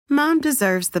Mom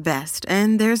deserves the best,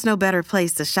 and there's no better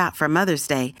place to shop for Mother's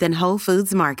Day than Whole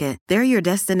Foods Market. They're your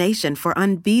destination for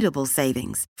unbeatable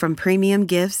savings, from premium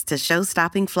gifts to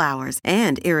show-stopping flowers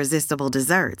and irresistible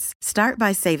desserts. Start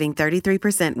by saving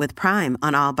 33% with Prime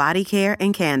on all body care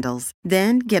and candles.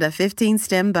 Then get a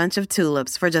 15-stem bunch of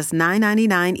tulips for just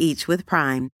 $9.99 each with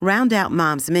Prime. Round out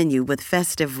Mom's menu with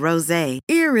festive rosé,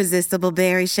 irresistible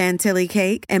berry chantilly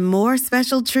cake, and more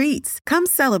special treats. Come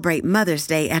celebrate Mother's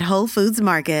Day at Whole Foods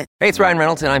Market. Hey, it's Ryan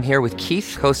Reynolds, and I'm here with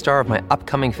Keith, co-star of my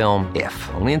upcoming film, If,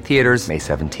 only in theaters May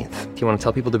 17th. Do you want to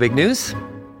tell people the big news?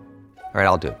 All right,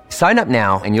 I'll do it. Sign up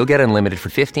now and you'll get unlimited for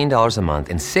 $15 a month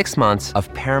and 6 months of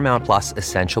Paramount Plus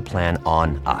Essential Plan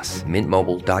on us.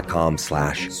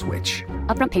 MintMobile.com/switch.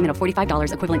 Upfront payment of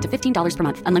 $45 equivalent to $15 per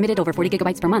month. Unlimited over 40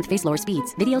 gigabytes per month. Face lower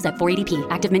speeds. Videos at 480p.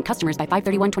 Active Mint customers by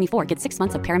 531.24 get 6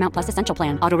 months of Paramount Plus Essential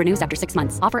Plan. Auto renews after 6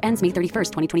 months. Offer ends May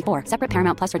 31st, 2024. Separate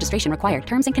Paramount Plus registration required.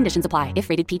 Terms and conditions apply if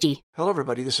rated PG. Hello,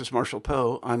 everybody. This is Marshall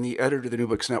Poe. I'm the editor of the New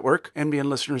Books Network. NBN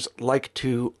listeners like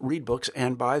to read books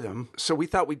and buy them. So we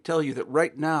thought we'd tell you that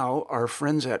right now, our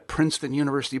friends at Princeton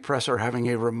University Press are having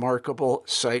a remarkable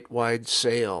site-wide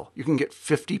sale. You can get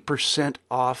 50%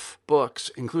 off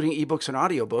books, including ebooks and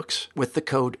audiobooks, with the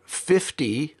code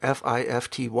 50,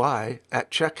 F-I-F-T-Y, at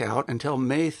checkout until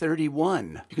May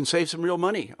 31. You can save some real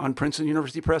money on Princeton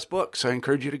University Press books. I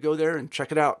encourage you to go there and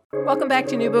check it out. Welcome back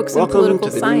to New Books and Political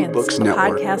Science, a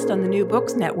podcast on the New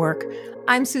Books Network.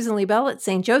 I'm Susan Liebell at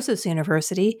St. Joseph's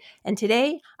University, and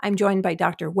today I'm joined by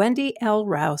Dr. Wendy L.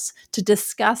 Rouse to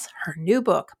discuss her new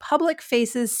book, Public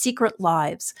Faces, Secret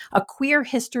Lives, A Queer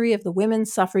History of the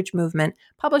Women's Suffrage Movement,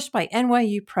 published by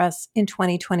NYU Press in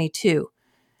 2022.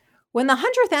 When the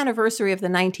 100th anniversary of the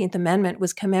 19th Amendment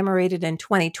was commemorated in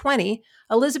 2020,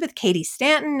 Elizabeth Cady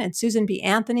Stanton and Susan B.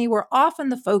 Anthony were often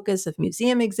the focus of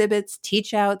museum exhibits,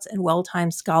 teach-outs, and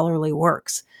well-timed scholarly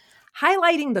works.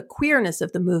 Highlighting the queerness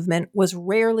of the movement was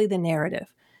rarely the narrative.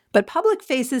 But Public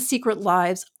Faces, Secret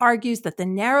Lives argues that the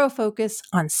narrow focus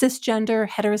on cisgender,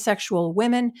 heterosexual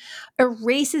women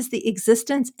erases the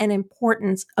existence and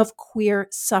importance of queer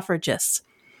suffragists.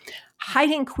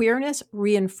 Hiding queerness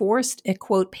reinforced a,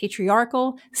 quote,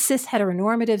 patriarchal,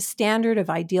 cis-heteronormative standard of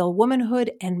ideal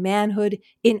womanhood and manhood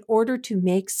in order to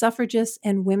make suffragists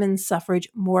and women's suffrage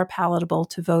more palatable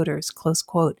to voters, close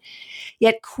quote.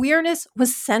 Yet queerness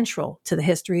was central to the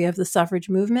history of the suffrage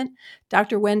movement.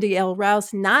 Dr. Wendy L.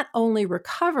 Rouse not only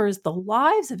recovers the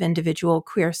lives of individual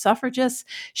queer suffragists,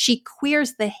 she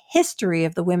queers the history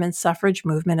of the women's suffrage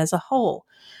movement as a whole.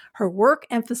 Her work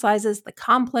emphasizes the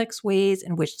complex ways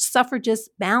in which suffragists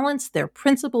balance their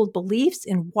principled beliefs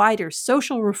in wider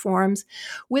social reforms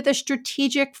with a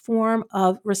strategic form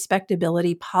of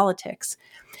respectability politics.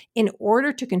 In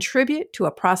order to contribute to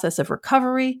a process of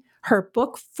recovery, her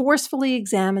book forcefully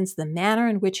examines the manner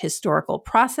in which historical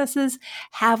processes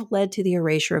have led to the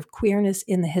erasure of queerness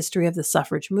in the history of the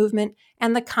suffrage movement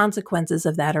and the consequences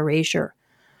of that erasure.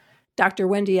 Dr.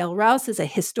 Wendy L. Rouse is a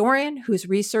historian whose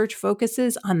research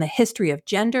focuses on the history of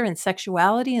gender and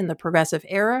sexuality in the Progressive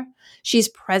Era. She's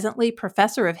presently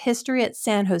professor of history at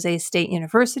San Jose State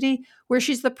University, where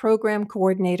she's the program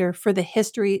coordinator for the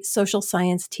History Social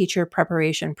Science Teacher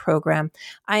Preparation Program.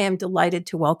 I am delighted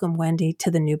to welcome Wendy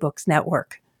to the New Books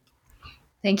Network.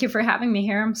 Thank you for having me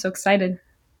here. I'm so excited.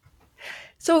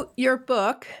 So your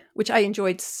book, which I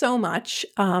enjoyed so much,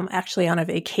 actually on a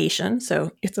vacation, so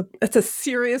it's a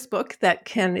serious book that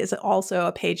is also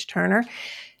a page turner.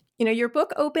 You know, your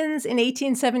book opens in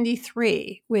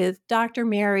 1873 with Dr.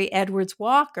 Mary Edwards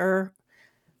Walker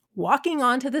walking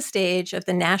onto the stage of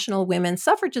the National Women's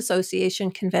Suffrage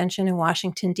Association convention in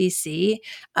Washington, D.C.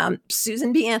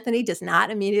 Susan B. Anthony does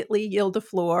not immediately yield the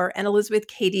floor, and Elizabeth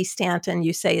Cady Stanton,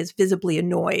 you say, is visibly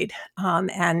annoyed.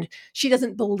 And she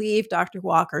doesn't believe Dr.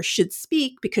 Walker should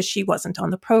speak because she wasn't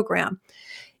on the program.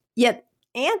 Yet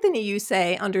Anthony, you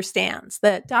say, understands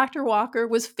that Dr. Walker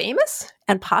was famous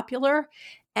and popular,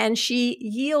 and she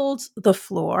yields the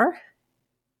floor.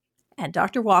 And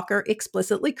Dr. Walker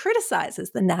explicitly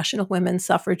criticizes the National Women's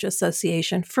Suffrage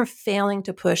Association for failing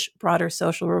to push broader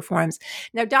social reforms.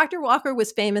 Now, Dr. Walker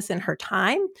was famous in her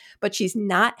time, but she's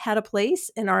not had a place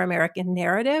in our American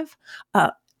narrative,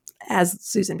 as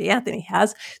Susan B. Anthony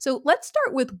has. So let's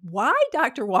start with why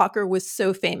Dr. Walker was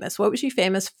so famous. What was she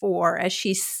famous for as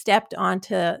she stepped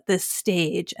onto the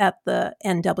stage at the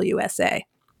NWSA?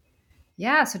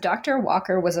 Yeah, so Dr.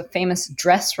 Walker was a famous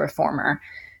dress reformer.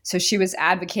 So she was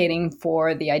advocating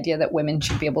for the idea that women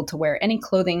should be able to wear any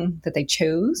clothing that they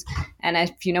chose. And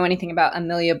if you know anything about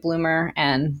Amelia Bloomer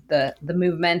and the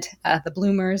movement, the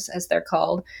Bloomers as they're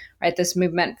called, right? This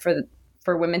movement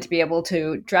for women to be able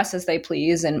to dress as they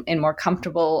please in more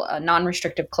comfortable,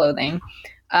 non-restrictive clothing.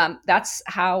 that's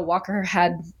how Walker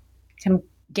had kind of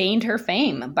gained her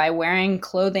fame, by wearing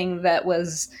clothing that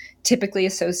was typically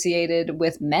associated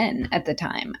with men at the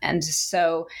time. And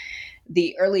so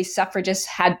the early suffragists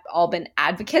had all been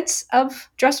advocates of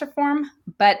dress reform,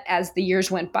 but as the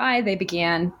years went by, they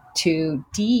began to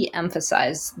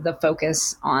de-emphasize the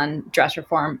focus on dress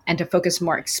reform and to focus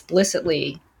more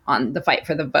explicitly on the fight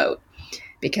for the vote,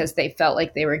 because they felt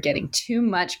like they were getting too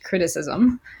much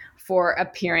criticism for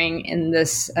appearing in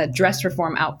this dress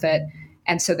reform outfit.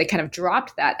 And so they kind of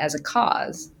dropped that as a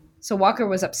cause. So Walker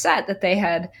was upset that they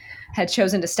had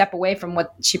chosen to step away from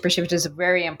what she perceived as a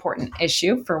very important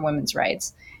issue for women's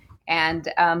rights.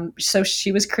 And so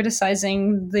she was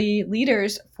criticizing the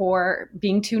leaders for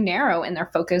being too narrow in their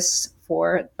focus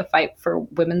for the fight for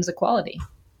women's equality.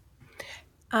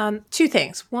 Two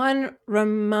things. One,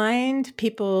 remind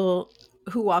people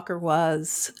who Walker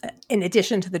was, in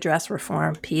addition to the dress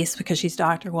reform piece, because she's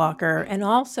Dr. Walker. And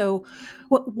also,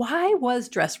 why was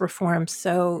dress reform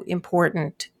so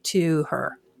important to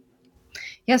her?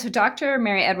 Yeah, so Dr.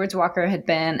 Mary Edwards Walker had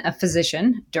been a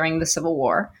physician during the Civil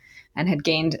War and had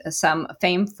gained some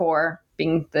fame for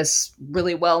being this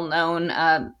really well-known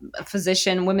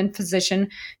women physician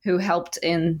who helped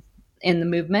in the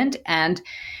movement. And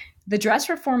the dress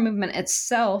reform movement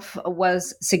itself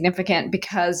was significant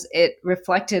because it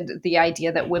reflected the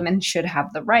idea that women should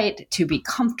have the right to be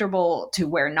comfortable, to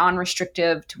wear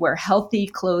non-restrictive, to wear healthy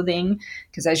clothing,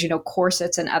 because as you know,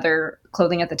 corsets and other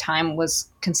clothing at the time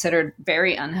was considered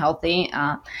very unhealthy.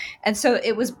 And so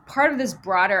it was part of this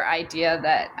broader idea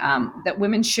that that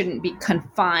women shouldn't be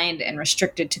confined and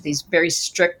restricted to these very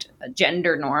strict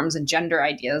gender norms and gender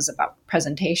ideas about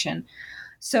presentation.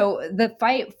 So the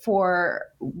fight for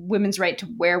women's right to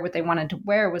wear what they wanted to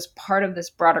wear was part of this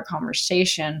broader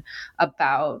conversation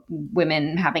about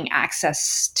women having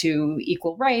access to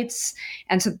equal rights.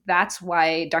 And so that's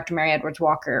why Dr. Mary Edwards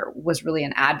Walker was really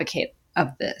an advocate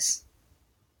of this.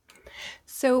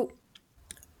 So,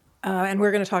 and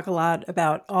we're going to talk a lot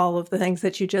about all of the things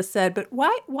that you just said, but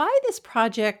why this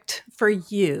project for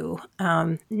you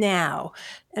now?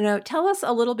 Tell us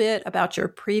a little bit about your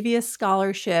previous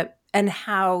scholarship and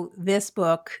how this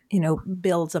book,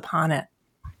 builds upon it.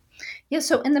 Yeah,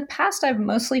 so in the past, I've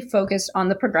mostly focused on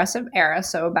the progressive era,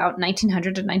 so about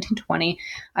 1900 to 1920.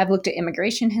 I've looked at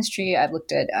immigration history. I've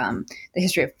looked at the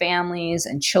history of families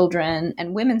and children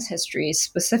and women's history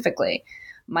specifically.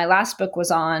 My last book was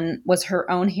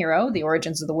Her Own Hero, The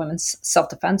Origins of the Women's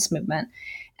Self-Defense Movement.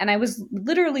 And I was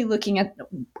literally looking at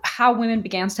how women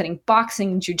began studying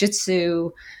boxing,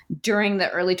 jiu-jitsu during the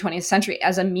early 20th century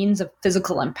as a means of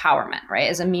physical empowerment, right?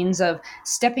 As a means of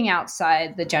stepping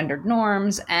outside the gendered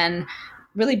norms and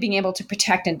really being able to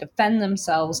protect and defend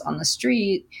themselves on the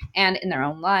street and in their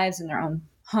own lives, in their own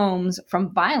homes,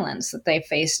 from violence that they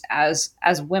faced as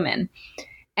women.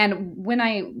 And when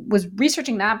I was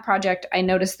researching that project, I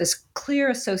noticed this clear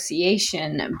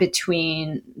association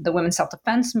between the women's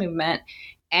self-defense movement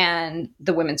and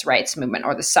the women's rights movement,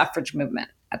 or the suffrage movement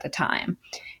at the time.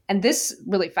 And this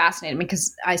really fascinated me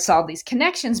because I saw these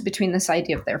connections between this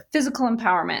idea of their physical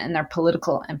empowerment and their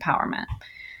political empowerment.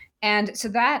 And so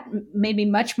that made me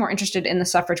much more interested in the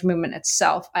suffrage movement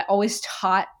itself. I always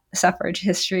taught suffrage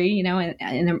history,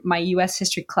 in my U.S.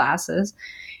 history classes.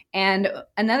 And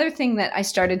another thing that I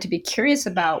started to be curious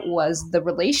about was the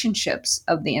relationships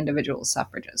of the individual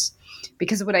suffragists.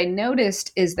 Because what I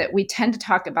noticed is that we tend to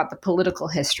talk about the political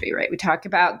history, right? We talk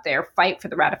about their fight for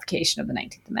the ratification of the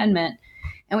 19th Amendment,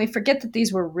 and we forget that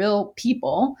these were real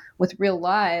people with real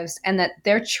lives, and that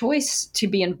their choice to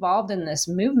be involved in this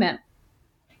movement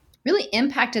really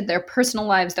impacted their personal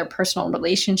lives, their personal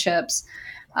relationships.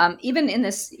 Even in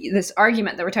this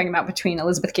argument that we're talking about between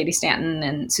Elizabeth Cady Stanton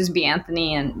and Susan B.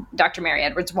 Anthony and Dr. Mary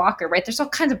Edwards Walker, right? There's all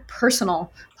kinds of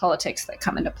personal politics that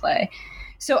come into play.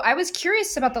 So I was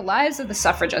curious about the lives of the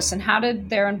suffragists and how did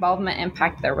their involvement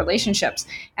impact their relationships.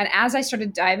 And as I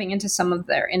started diving into some of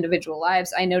their individual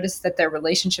lives, I noticed that their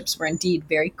relationships were indeed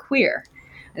very queer.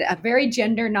 Very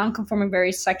gender nonconforming,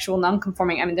 very sexual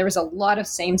nonconforming. I mean, there was a lot of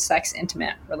same-sex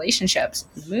intimate relationships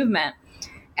in the movement.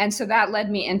 And so that led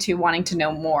me into wanting to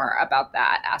know more about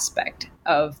that aspect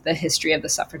of the history of the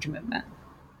suffrage movement.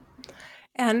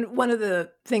 And one of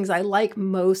the things I like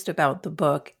most about the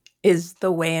book is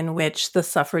the way in which the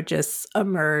suffragists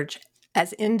emerge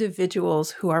as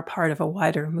individuals who are part of a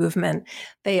wider movement.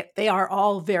 They are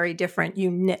all very different.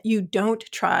 You don't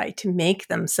try to make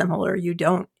them similar. You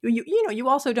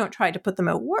also don't try to put them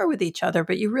at war with each other,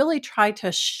 but you really try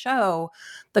to show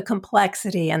the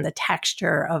complexity and the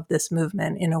texture of this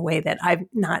movement in a way that I've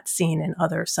not seen in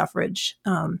other suffrage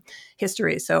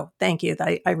history. So thank you.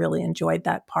 I really enjoyed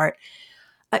that part.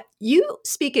 You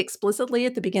speak explicitly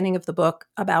at the beginning of the book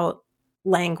about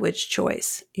language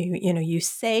choice. You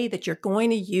say that you're going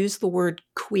to use the word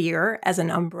queer as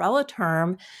an umbrella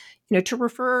term, to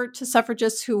refer to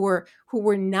suffragists who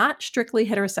were not strictly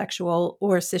heterosexual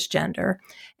or cisgender.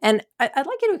 And I'd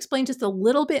like you to explain just a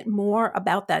little bit more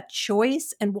about that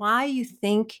choice and why you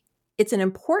think it's an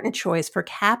important choice for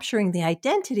capturing the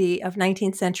identity of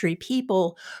 19th century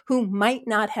people who might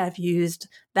not have used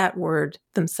that word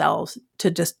themselves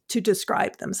to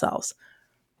describe themselves.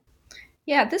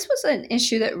 Yeah, this was an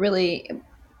issue that really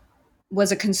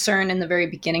was a concern in the very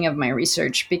beginning of my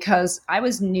research because I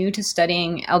was new to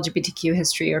studying LGBTQ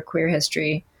history or queer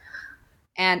history,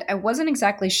 and I wasn't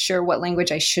exactly sure what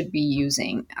language I should be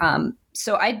using.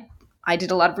 So I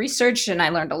did a lot of research and I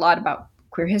learned a lot about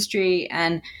queer history.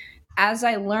 And as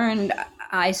I learned,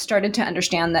 I started to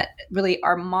understand that really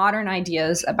our modern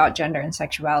ideas about gender and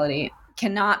sexuality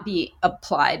cannot be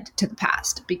applied to the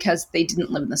past because they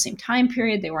didn't live in the same time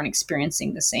period. They weren't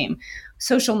experiencing the same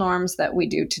social norms that we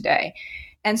do today.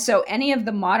 And so any of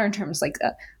the modern terms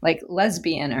like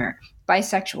lesbian or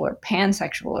bisexual or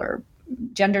pansexual or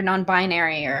gender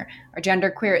non-binary or gender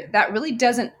queer, that really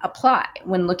doesn't apply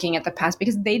when looking at the past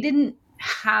because they didn't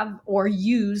have or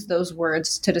use those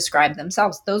words to describe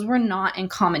themselves. Those were not in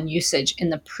common usage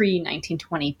in the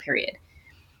pre-1920 period.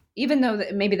 Even though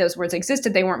maybe those words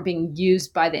existed, they weren't being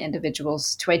used by the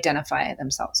individuals to identify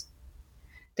themselves.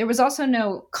 There was also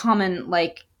no common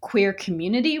queer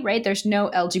community, right? There's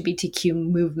no LGBTQ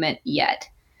movement yet.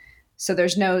 So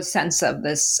there's no sense of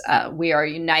this, we are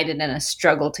united in a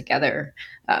struggle together,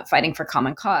 fighting for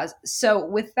common cause. So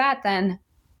with that, then,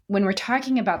 when we're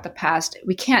talking about the past,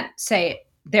 we can't say,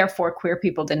 therefore, queer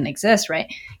people didn't exist, right?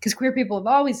 Because queer people have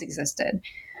always existed.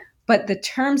 But the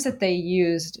terms that they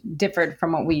used differed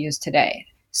from what we use today.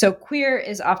 So queer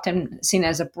is often seen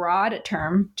as a broad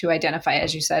term to identify,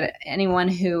 as you said, anyone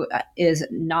who is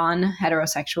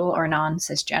non-heterosexual or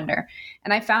non-cisgender.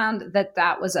 And I found that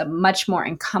that was a much more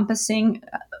encompassing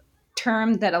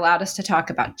term that allowed us to talk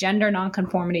about gender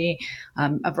nonconformity,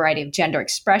 a variety of gender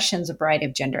expressions, a variety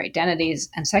of gender identities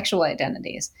and sexual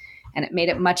identities. And it made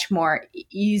it much more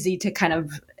easy to kind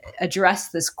of address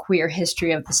this queer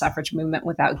history of the suffrage movement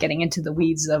without getting into the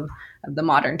weeds of the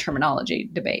modern terminology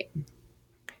debate.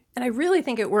 And I really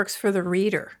think it works for the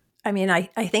reader. I mean, I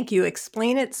think you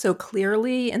explain it so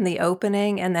clearly in the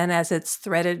opening, and then as it's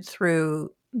threaded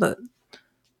through, the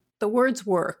words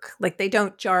work. Like they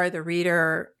don't jar the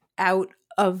reader out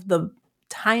of the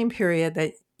time period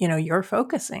that, you're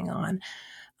focusing on.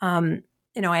 And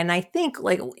I think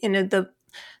the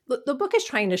book is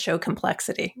trying to show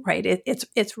complexity, right?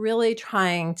 It's really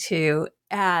trying to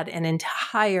add an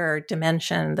entire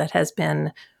dimension that has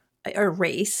been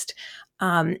erased.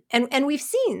 And we've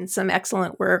seen some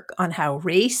excellent work on how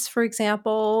race, for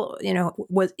example,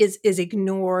 is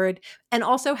ignored, and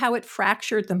also how it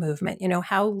fractured the movement.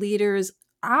 How leaders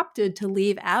opted to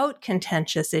leave out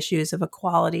contentious issues of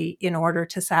equality in order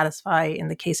to satisfy, in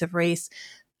the case of race,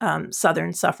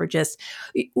 Southern suffragists.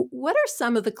 What are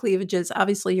some of the cleavages?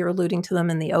 Obviously, you're alluding to them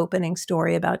in the opening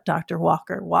story about Dr.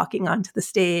 Walker walking onto the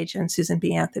stage and Susan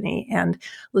B. Anthony and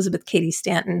Elizabeth Cady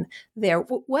Stanton there.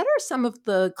 What are some of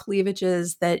the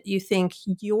cleavages that you think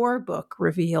your book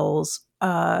reveals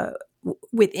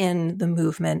within the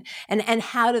movement, and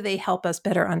how do they help us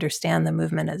better understand the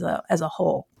movement as a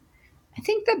whole? I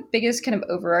think the biggest kind of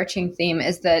overarching theme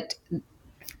is that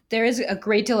there is a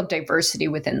great deal of diversity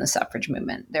within the suffrage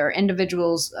movement. There are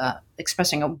individuals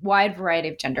expressing a wide variety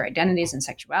of gender identities and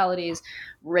sexualities,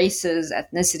 races,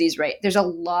 ethnicities, right? There's a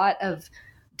lot of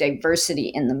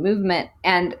diversity in the movement,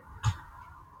 and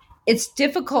it's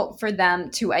difficult for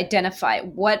them to identify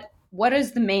what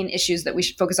is the main issues that we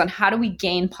should focus on. How do we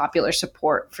gain popular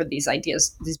support for these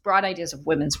ideas, these broad ideas of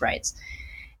women's rights?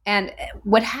 And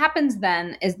what happens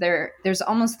then is there's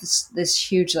almost this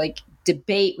huge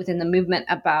debate within the movement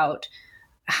about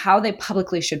how they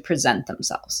publicly should present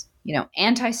themselves.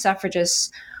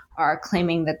 Anti-suffragists are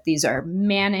claiming that these are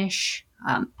mannish,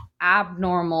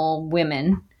 abnormal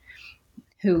women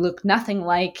who look nothing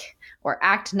like or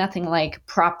act nothing like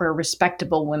proper,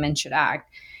 respectable women should act.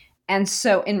 And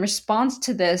so in response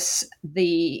to this,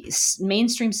 the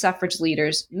mainstream suffrage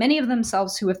leaders, many of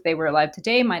themselves who, if they were alive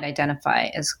today, might identify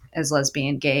as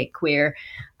lesbian, gay, queer,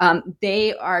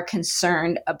 they are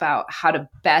concerned about how to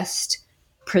best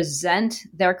present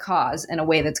their cause in a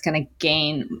way that's going to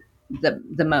gain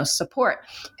the most support.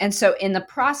 And so in the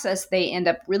process, they end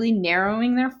up really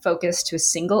narrowing their focus to a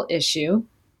single issue,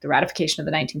 the ratification of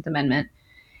the 19th Amendment,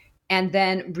 and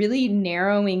then really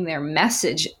narrowing their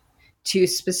message to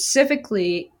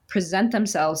specifically present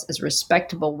themselves as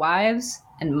respectable wives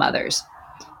and mothers.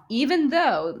 even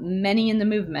though many in the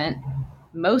movement,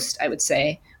 most I would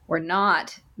say, were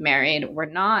not married, were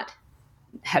not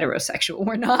heterosexual,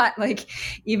 were not like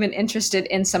even interested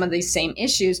in some of these same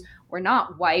issues, were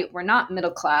not white, were not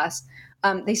middle class.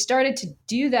 They started to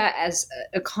do that as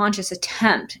a conscious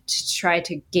attempt to try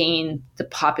to gain the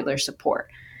popular support.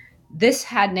 This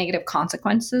had negative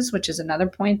consequences, which is another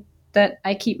point that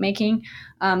I keep making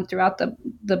throughout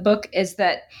the book, is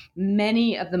that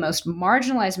many of the most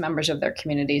marginalized members of their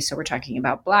community, so we're talking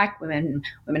about Black women,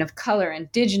 women of color,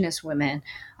 Indigenous women,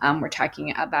 we're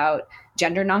talking about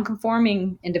gender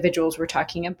nonconforming individuals, we're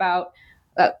talking about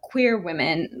queer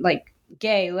women, like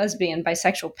gay, lesbian,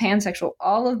 bisexual, pansexual,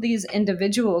 all of these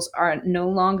individuals are no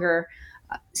longer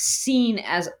seen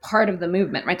as part of the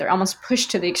movement, right? They're almost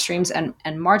pushed to the extremes and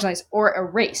marginalized or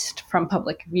erased from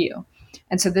public view.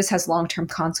 And so this has long-term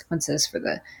consequences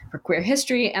for queer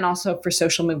history and also for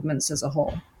social movements as a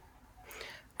whole.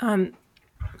 Wow,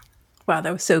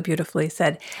 that was so beautifully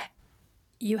said.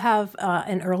 You have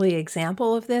an early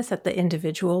example of this at the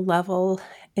individual level.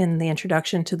 In the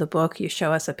introduction to the book, you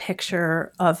show us a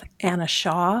picture of Anna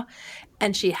Shaw,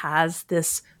 and she has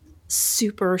this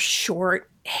super short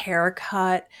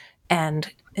haircut. And,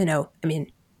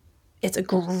 it's a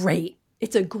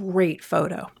great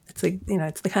photo. It's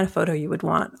it's the kind of photo you would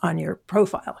want on your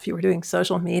profile if you were doing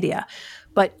social media.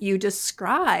 But you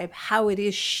describe how it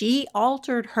is she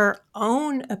altered her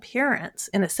own appearance,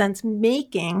 in a sense,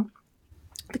 making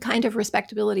the kind of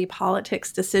respectability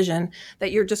politics decision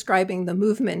that you're describing the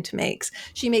movement makes.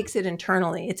 She makes it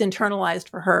internally. It's internalized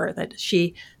for her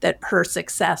that her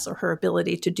success or her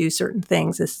ability to do certain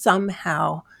things is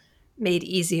somehow made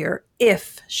easier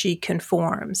if she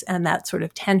conforms, and that sort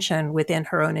of tension within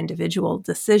her own individual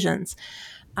decisions.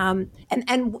 And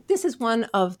this is one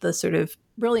of the sort of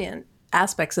brilliant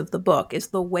aspects of the book, is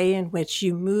the way in which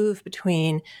you move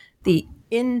between the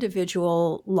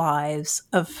individual lives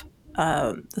of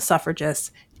the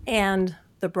suffragists and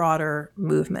the broader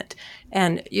movement.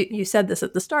 And you said this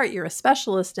at the start, you're a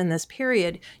specialist in this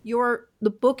period. The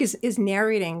book is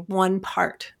narrating one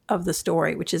part of the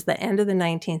story, which is the end of the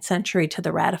 19th century to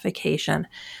the ratification.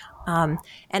 And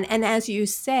as you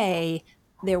say,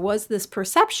 there was this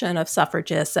perception of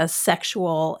suffragists as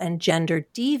sexual and gender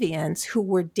deviants who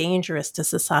were dangerous to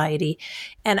society.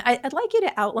 And I'd like you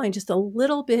to outline just a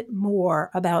little bit more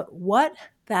about what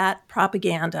that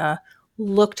propaganda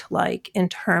looked like in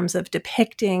terms of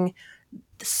depicting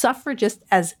the suffragists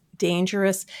as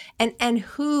dangerous, and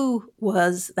who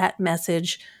was that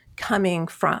message coming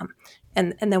from.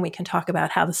 And then we can talk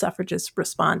about how the suffragists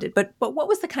responded. But what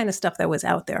was the kind of stuff that was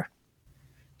out there?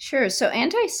 Sure. So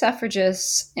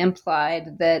anti-suffragists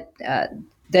implied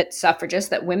that suffragists,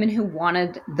 that women who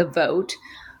wanted the vote,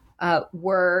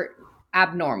 were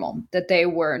abnormal, that they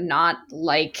were not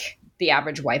like the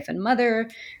average wife and mother,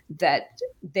 that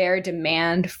their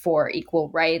demand for equal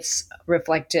rights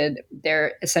reflected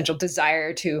their essential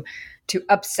desire to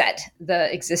upset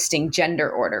the existing gender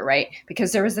order, right?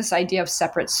 Because there was this idea of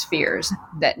separate spheres,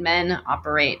 that men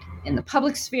operate in the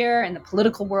public sphere, in the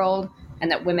political world, and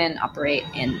that women operate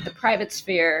in the private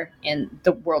sphere, in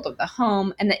the world of the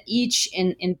home, and that each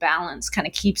in balance kind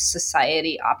of keeps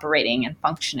society operating and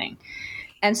functioning.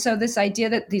 And so this idea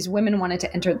that these women wanted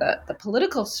to enter the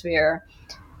political sphere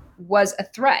was a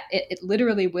threat. It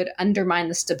literally would undermine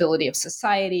the stability of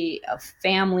society, of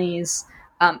families.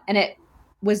 And it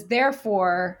was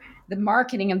therefore, the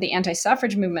marketing of the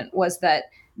anti-suffrage movement was that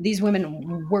these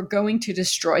women were going to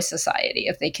destroy society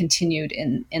if they continued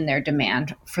in their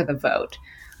demand for the vote.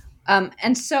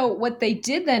 And so what they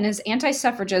did then is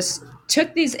anti-suffragists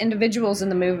took these individuals in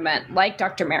the movement, like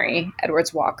Dr. Mary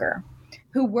Edwards Walker,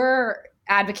 who were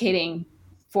advocating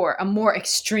for a more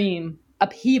extreme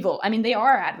upheaval. I mean, they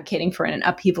are advocating for an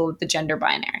upheaval of the gender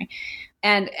binary.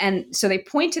 And so they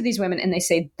point to these women and they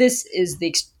say, this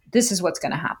is what's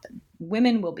going to happen.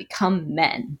 Women will become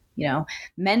men,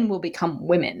 men will become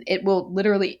women. It will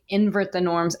literally invert the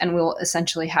norms and we'll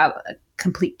essentially have a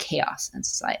complete chaos in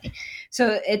society.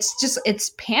 So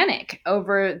it's panic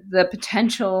over the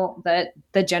potential that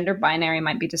the gender binary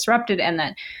might be disrupted and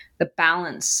that the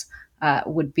balance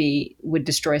would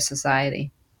destroy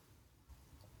society.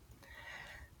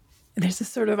 There's a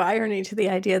sort of irony to the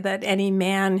idea that any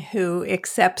man who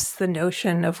accepts the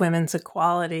notion of women's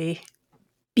equality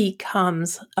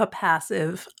becomes a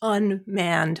passive,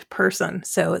 unmanned person.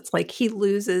 So it's like he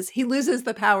loses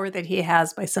the power that he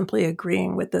has by simply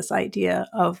agreeing with this idea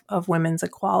of women's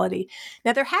equality.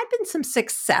 Now, there had been some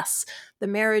success. The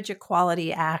Marriage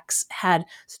Equality Acts had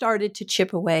started to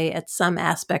chip away at some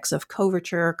aspects of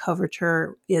coverture.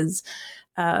 Coverture is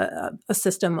a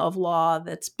system of law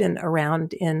that's been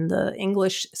around in the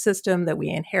English system that we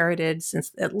inherited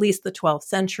since at least the 12th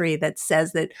century that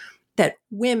says that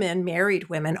women, married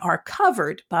women, are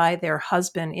covered by their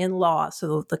husband-in-law.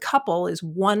 So the couple is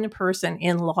one person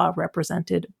in law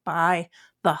represented by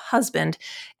the husband,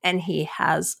 and he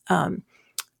has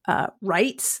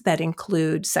rights that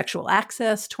include sexual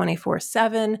access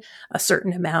 24/7, a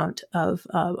certain amount of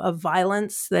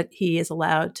violence that he is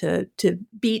allowed to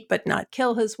beat but not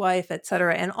kill his wife, et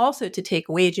cetera, and also to take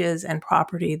wages and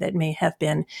property that may have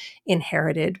been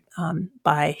inherited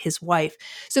by his wife.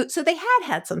 So they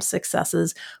had some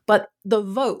successes, but the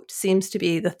vote seems to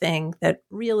be the thing that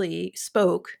really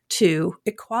spoke to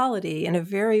equality in a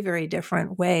very, very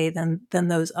different way than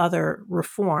those other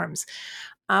reforms.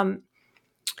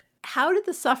 How did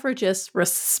the suffragists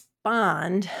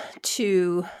respond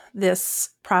to this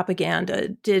propaganda?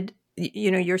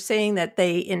 You're saying that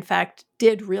they, in fact,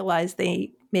 did realize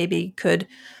they maybe could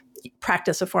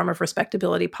practice a form of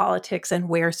respectability politics and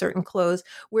wear certain clothes.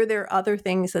 Were there other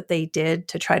things that they did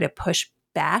to try to push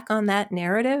back on that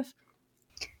narrative?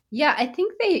 Yeah, I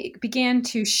think they began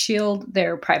to shield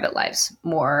their private lives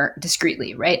more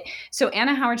discreetly, right? So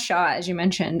Anna Howard Shaw, as you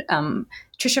mentioned,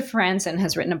 Tricia Franzen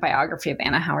has written a biography of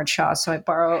Anna Howard Shaw, so I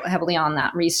borrow heavily on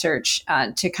that research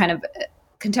to kind of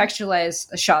contextualize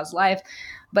Shaw's life.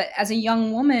 But as a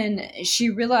young woman, she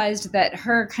realized that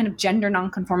her kind of gender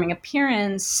nonconforming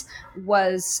appearance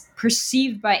was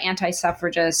perceived by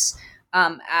anti-suffragists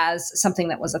as something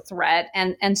that was a threat.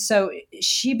 And so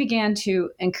she began to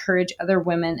encourage other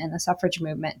women in the suffrage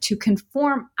movement to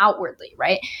conform outwardly,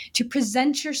 right? To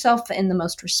present yourself in the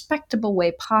most respectable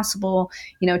way possible,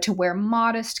 to wear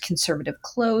modest, conservative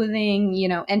clothing,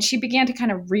 and she began to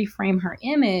kind of reframe her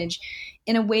image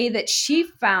in a way that she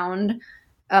found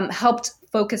helped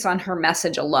focus on her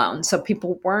message alone. So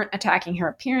people weren't attacking her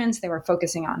appearance, they were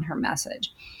focusing on her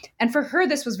message. And for her,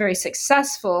 this was very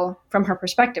successful from her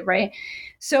perspective, right?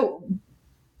 So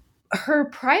her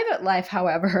private life,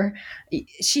 however,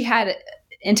 she had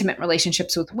intimate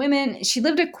relationships with women. She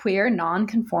lived a queer,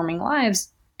 non-conforming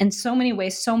lives in so many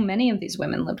ways. So many of these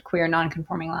women lived queer,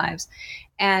 non-conforming lives.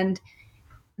 And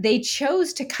they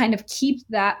chose to kind of keep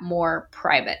that more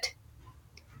private.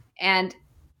 And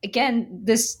again,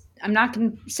 I'm not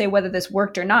going to say whether this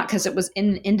worked or not because it was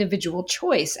an individual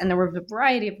choice. And there were a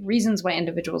variety of reasons why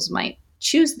individuals might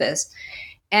choose this.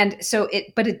 And so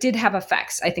but it did have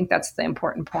effects. I think that's the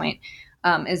important point,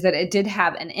 is that it did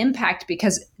have an impact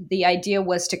because the idea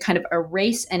was to kind of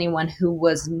erase anyone who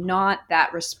was not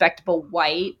that respectable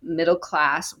white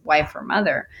middle-class wife or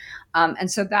mother.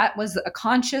 And so that was a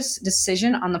conscious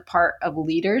decision on the part of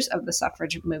leaders of the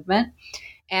suffrage movement.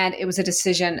 And it was a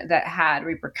decision that had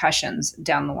repercussions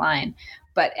down the line.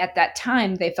 But at that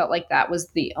time, they felt like that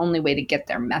was the only way to get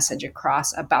their message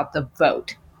across about the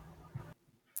vote.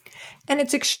 And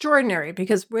it's extraordinary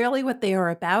because really what they are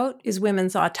about is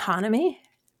women's autonomy.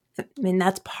 I mean,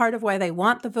 that's part of why they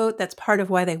want the vote. That's part of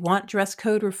why they want dress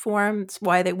code reform. It's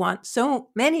why they want so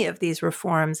many of these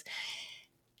reforms.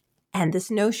 And this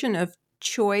notion of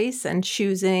choice and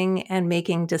choosing and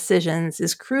making decisions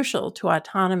is crucial to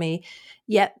autonomy.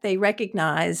 Yet they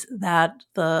recognize that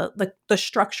the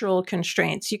structural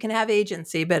constraints, you can have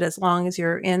agency, but as long as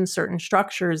you're in certain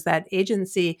structures, that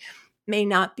agency may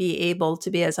not be able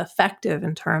to be as effective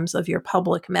in terms of your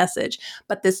public message.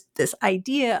 But this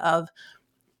idea of,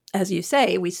 as you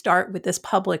say, we start with this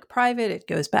public-private. It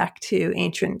goes back to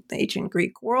ancient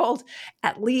Greek world,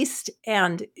 at least,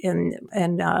 and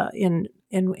in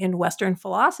Western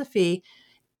philosophy.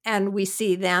 And we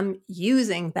see them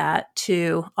using that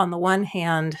to, on the one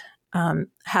hand,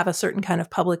 have a certain kind of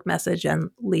public message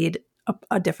and lead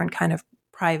a different kind of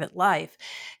private life.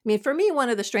 I mean, for me, one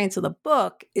of the strengths of the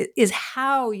book is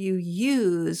how you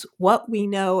use what we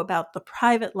know about the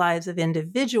private lives of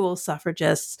individual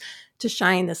suffragists to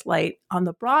shine this light on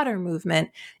the broader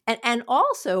movement. And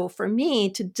also, for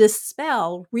me, to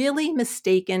dispel really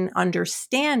mistaken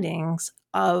understandings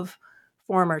of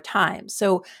former times.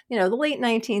 So, the late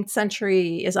 19th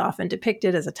century is often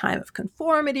depicted as a time of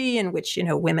conformity in which,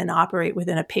 women operate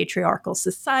within a patriarchal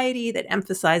society that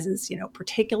emphasizes,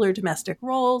 particular domestic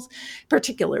roles,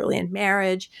 particularly in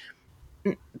marriage.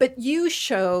 But you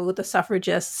show the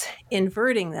suffragists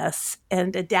inverting this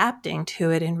and adapting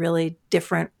to it in really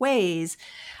different ways.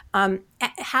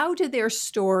 How do their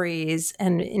stories,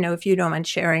 and if you don't mind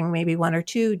sharing maybe one or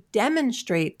two,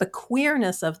 demonstrate the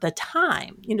queerness of the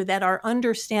time, that our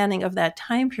understanding of that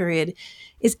time period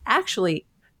is actually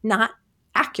not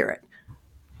accurate?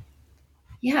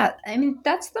 Yeah, I mean,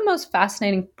 that's the most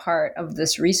fascinating part of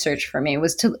this research for me,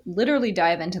 was to literally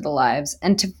dive into the lives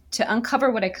and to uncover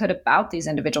what I could about these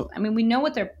individuals. I mean, we know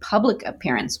what their public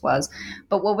appearance was,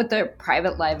 but what would their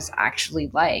private lives actually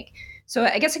like? So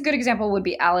I guess a good example would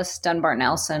be Alice Dunbar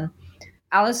Nelson.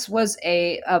 Alice was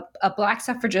a Black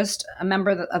suffragist, a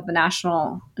member of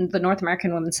the North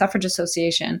American Women's Suffrage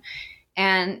Association,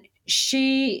 and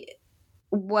she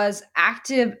was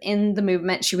active in the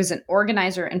movement. She was an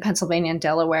organizer in Pennsylvania and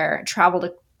Delaware, traveled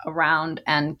around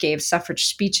and gave suffrage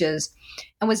speeches,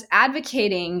 and was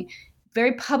advocating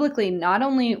very publicly not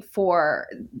only for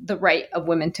the right of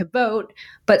women to vote,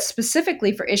 but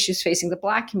specifically for issues facing the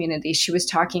Black community. She was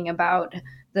talking about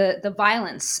the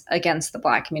violence against the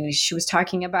Black community. She was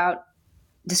talking about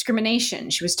discrimination.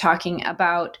 She was talking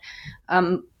about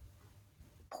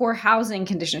poor housing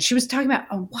conditions. She was talking about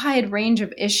a wide range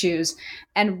of issues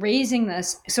and raising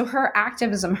this. So her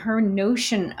activism, her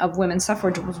notion of women's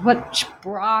suffrage was much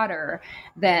broader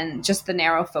than just the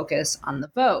narrow focus on the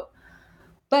vote.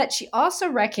 But she also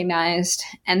recognized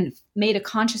and made a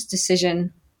conscious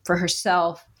decision for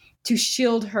herself to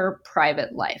shield her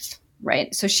private life,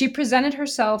 right? So she presented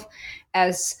herself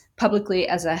as publicly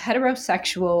as a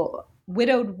heterosexual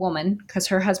widowed woman because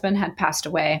her husband had passed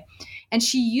away. And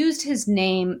she used his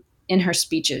name in her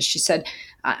speeches. She said,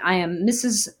 I am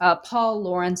Mrs. Paul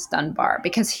Laurence Dunbar,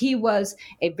 because he was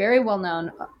a very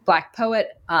well-known Black poet,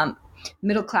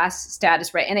 middle-class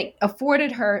status, right? And it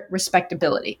afforded her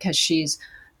respectability because she's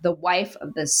the wife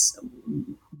of this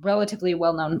relatively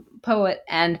well-known poet.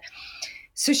 And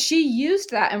so she used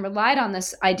that and relied on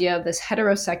this idea of this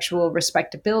heterosexual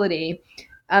respectability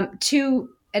to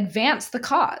advance the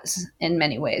cause in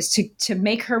many ways, to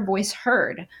make her voice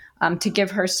heard, to give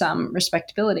her some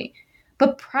respectability.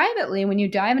 But privately, when you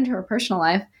dive into her personal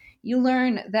life, you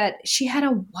learn that she had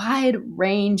a wide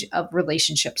range of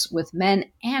relationships with men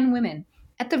and women.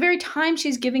 At the very time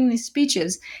she's giving these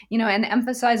speeches, and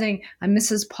emphasizing, I'm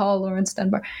Mrs. Paul Laurence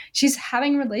Dunbar, she's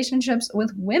having relationships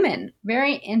with women,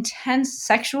 very intense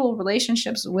sexual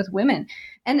relationships with women.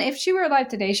 And if she were alive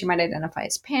today, she might identify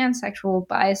as pansexual,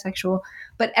 bisexual.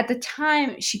 But at the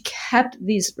time, she kept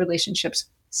these relationships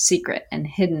secret and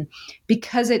hidden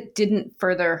because it didn't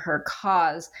further her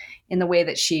cause in the way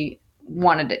that she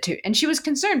wanted it to. And she was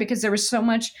concerned because there was so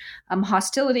much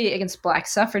hostility against Black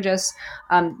suffragists.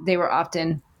 They were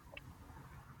often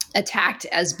attacked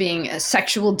as being a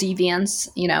sexual deviants,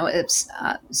 it's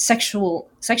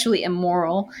sexually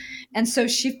immoral. And so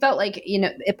she felt like,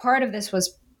 a part of this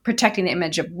was protecting the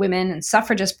image of women and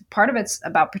suffragists. Part of it's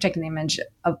about protecting the image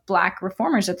of Black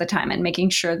reformers at the time and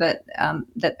making sure that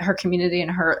that her community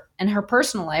and her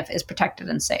personal life is protected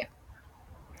and safe.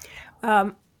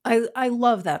 I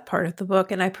love that part of the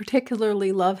book, and I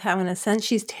particularly love how, in a sense,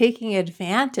 she's taking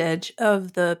advantage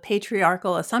of the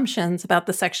patriarchal assumptions about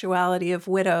the sexuality of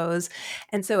widows.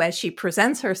 And so as she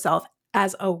presents herself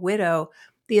as a widow,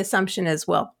 the assumption is,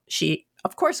 well,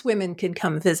 of course, women can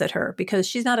come visit her because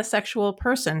she's not a sexual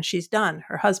person. She's done.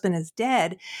 Her husband is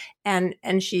dead. And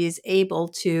she's able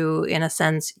to, in a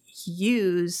sense,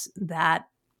 use that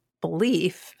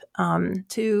belief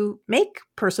to make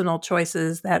personal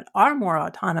choices that are more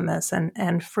autonomous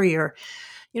and freer.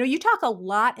 You talk a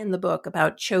lot in the book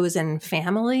about chosen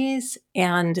families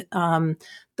and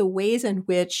the ways in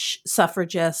which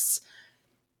suffragists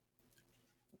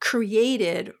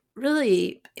created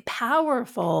really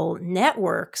powerful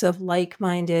networks of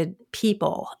like-minded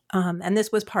people. And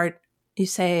this was part, you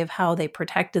say, of how they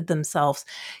protected themselves.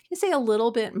 Can you say a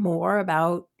little bit more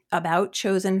about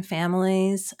chosen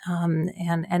families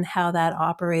and how that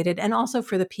operated? And also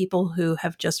for the people who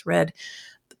have just read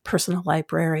The Personal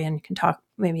Librarian, can talk,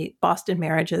 maybe Boston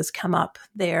marriages come up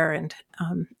there and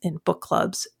in book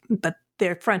clubs, but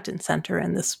they're front and center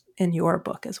in your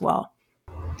book as well.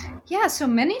 Yeah, so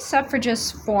many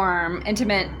suffragists form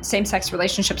intimate same-sex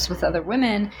relationships with other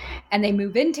women, and they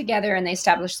move in together and they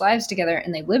establish lives together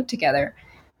and they live together.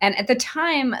 And at the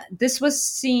time, this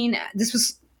was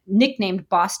nicknamed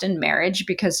Boston marriage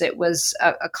because it was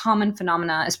a common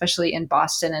phenomena, especially in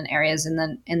Boston and areas in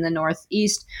the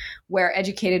Northeast, where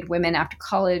educated women after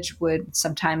college would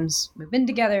sometimes move in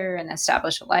together and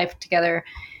establish a life together.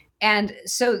 And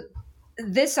so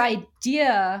this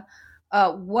idea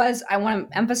was, I want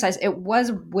to emphasize, it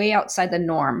was way outside the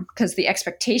norm because the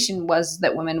expectation was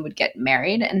that women would get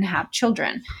married and have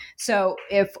children. So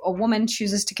if a woman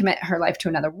chooses to commit her life to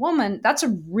another woman, that's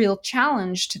a real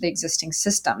challenge to the existing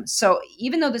system. So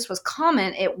even though this was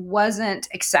common, it wasn't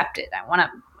accepted. I want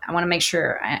to make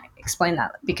sure I explain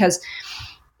that, because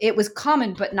it was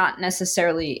common, but not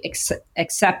necessarily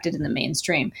accepted in the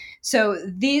mainstream. So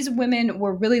these women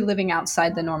were really living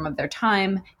outside the norm of their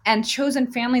time, and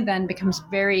chosen family then becomes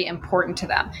very important to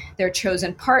them. Their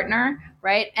chosen partner,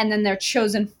 right? And then their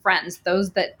chosen friends,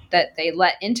 those that they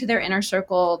let into their inner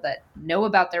circle, that know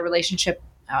about their relationship,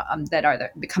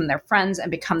 become their friends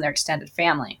and become their extended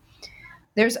family.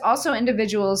 There's also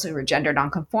individuals who are gender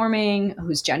nonconforming,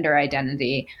 whose gender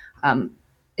identity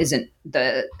isn't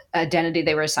the identity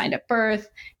they were assigned at birth.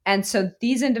 And so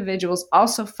these individuals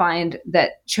also find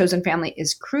that chosen family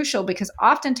is crucial because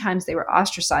oftentimes they were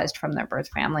ostracized from their birth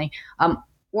family,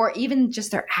 or even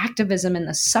just their activism in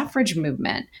the suffrage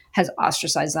movement has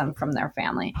ostracized them from their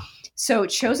family. So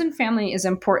chosen family is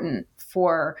important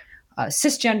for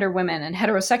cisgender women and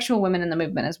heterosexual women in the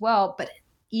movement as well, but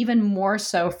even more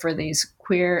so for these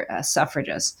queer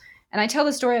suffragists. And I tell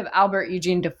the story of Albert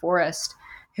Eugene de Forest,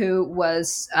 who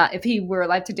was, if he were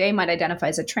alive today, might identify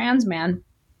as a trans man.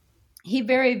 He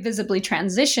very visibly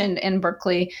transitioned in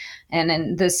Berkeley and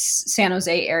in this San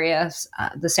Jose area,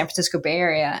 the San Francisco Bay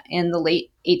Area, in the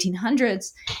late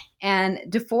 1800s. And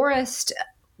De Forest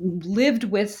lived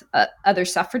with other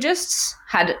suffragists.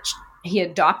 He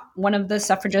adopted one of the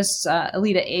suffragists,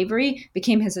 Alida Avery,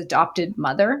 became his adopted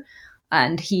mother,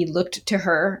 and he looked to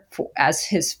her as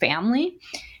his family.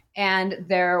 And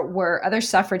there were other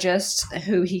suffragists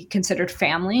who he considered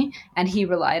family, and he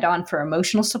relied on for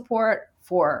emotional support,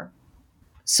 for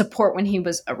support when he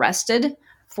was arrested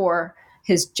for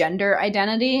his gender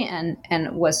identity and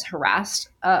was harassed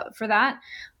for that.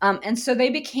 And so they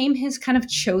became his kind of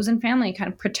chosen family,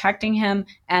 kind of protecting him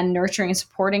and nurturing and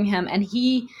supporting him. And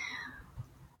he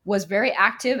was very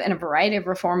active in a variety of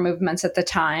reform movements at the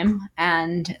time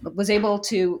and was able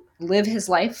to live his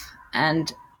life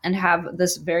and have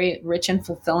this very rich and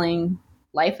fulfilling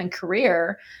life and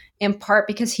career, in part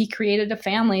because he created a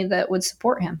family that would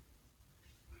support him.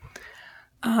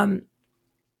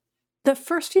 The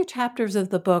first few chapters of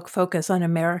the book focus on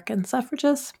American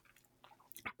suffragists,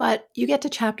 but you get to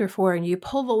chapter 4 and you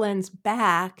pull the lens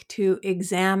back to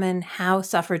examine how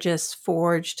suffragists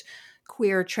forged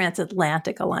queer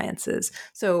transatlantic alliances.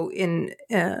 So in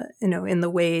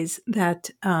the ways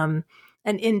that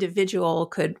an individual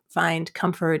could find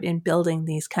comfort in building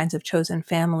these kinds of chosen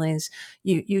families,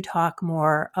 you talk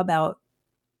more about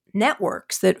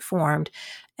networks that formed.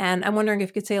 And I'm wondering if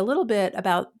you could say a little bit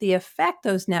about the effect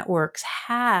those networks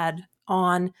had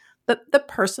on the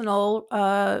personal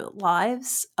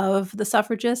lives of the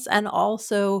suffragists, and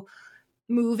also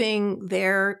moving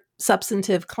their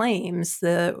substantive claims,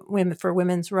 for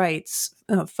women's rights,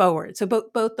 forward. So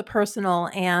both the personal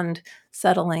and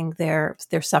settling their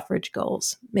suffrage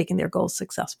goals, making their goals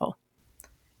successful.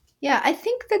 Yeah, I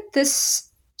think that this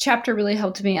chapter really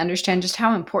helped me understand just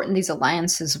how important these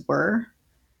alliances were.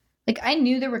 Like, I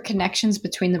knew there were connections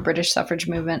between the British suffrage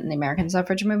movement and the American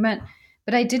suffrage movement,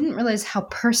 but I didn't realize how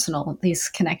personal these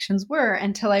connections were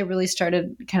until I really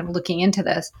started kind of looking into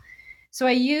this. So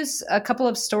I use a couple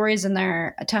of stories in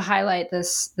there to highlight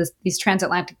these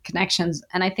transatlantic connections.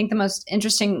 And I think the most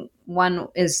interesting one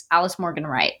is Alice Morgan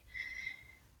Wright.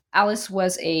 Alice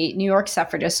was a New York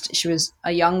suffragist. She was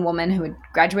a young woman who had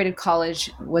graduated college,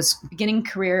 was beginning a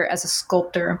career as a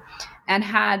sculptor, and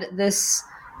had this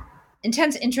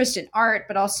intense interest in art,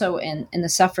 but also in the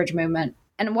suffrage movement.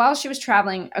 And while she was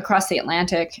traveling across the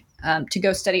Atlantic to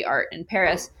go study art in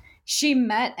Paris, she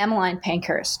met Emmeline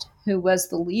Pankhurst, who was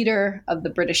the leader of the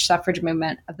British suffrage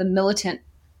movement, of the militant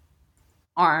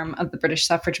arm of the British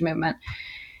suffrage movement.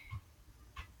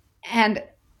 And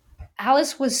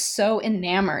Alice was so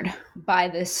enamored by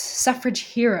this suffrage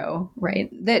hero,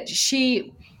 right, that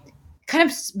she kind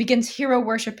of begins hero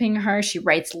worshiping her. She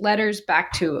writes letters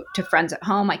back to friends at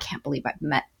home. I can't believe I've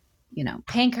met,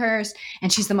 Pankhurst,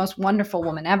 and she's the most wonderful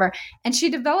woman ever. And she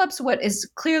develops what is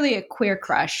clearly a queer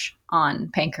crush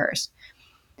on Pankhurst.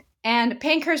 And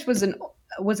Pankhurst was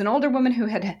an older woman who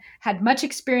had much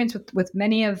experience with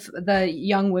many of the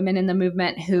young women in the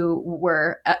movement who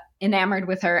were enamored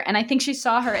with her. And I think she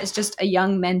saw her as just a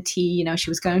young mentee.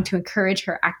 She was going to encourage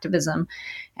her activism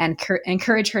and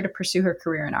encourage her to pursue her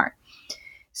career in art.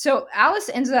 So Alice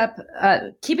ends up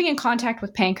keeping in contact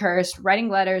with Pankhurst, writing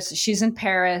letters. She's in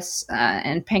Paris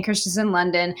and Pankhurst is in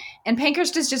London. And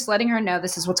Pankhurst is just letting her know,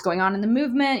 this is what's going on in the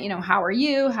movement. How are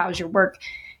you? How's your work?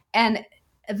 And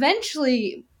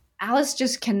eventually, Alice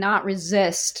just cannot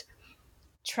resist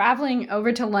traveling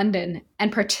over to London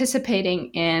and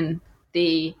participating in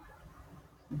the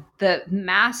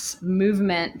mass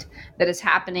movement that is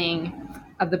happening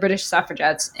of the British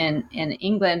suffragettes in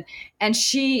England. And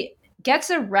she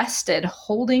gets arrested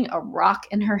holding a rock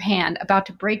in her hand, about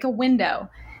to break a window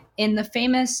in the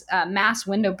famous mass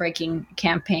window breaking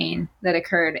campaign that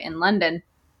occurred in London.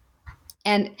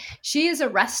 And she is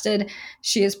arrested.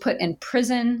 She is put in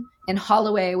prison in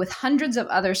Holloway with hundreds of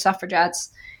other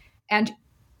suffragettes. And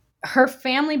her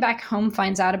family back home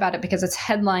finds out about it because it's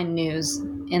headline news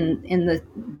in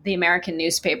the American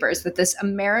newspapers that this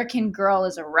American girl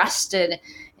is arrested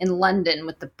in London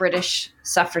with the British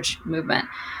suffrage movement.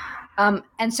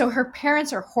 And so her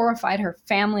parents are horrified. Her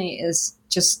family is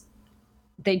just,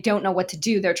 they don't know what to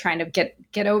do. They're trying to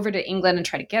get over to England and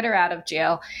try to get her out of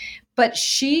jail. But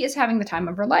she is having the time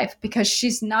of her life because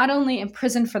she's not only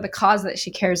imprisoned for the cause that she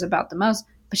cares about the most,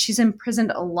 but she's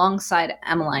imprisoned alongside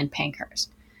Emmeline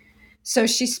Pankhurst. So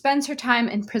she spends her time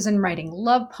in prison writing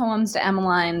love poems to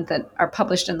Emmeline that are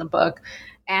published in the book.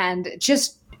 And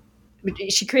just,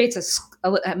 she creates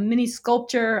a mini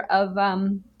sculpture of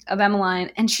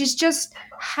Emmeline. And she's just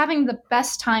having the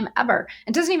best time ever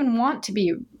and doesn't even want to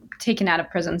be taken out of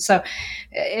prison. So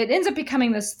it ends up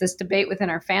becoming this debate within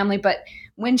her family. But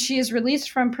when she is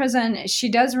released from prison, she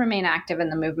does remain active in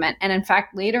the movement. And in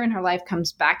fact, later in her life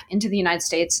comes back into the United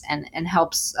States and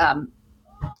helps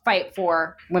fight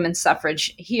for women's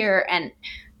suffrage here, and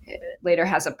later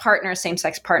has a partner,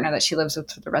 same-sex partner that she lives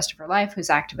with for the rest of her life, who's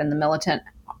active in the militant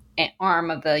arm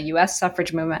of the U.S.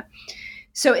 suffrage movement.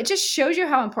 So it just shows you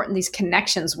how important these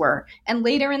connections were. And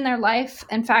later in their life,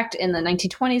 in fact, in the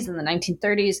 1920s and the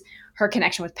 1930s, her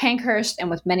connection with Pankhurst and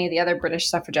with many of the other British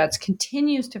suffragettes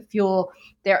continues to fuel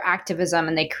their activism,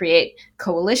 and they create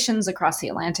coalitions across the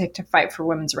Atlantic to fight for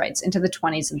women's rights into the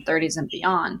 20s and 30s and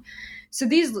beyond. So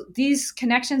these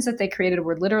connections that they created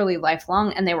were literally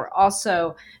lifelong, and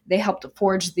they helped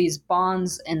forge these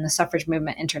bonds in the suffrage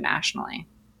movement internationally.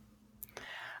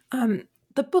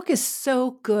 The book is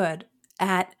so good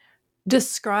at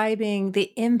describing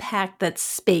the impact that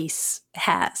space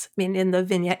has. I mean, in the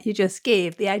vignette you just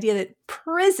gave, the idea that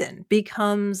prison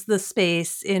becomes the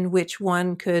space in which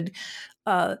one could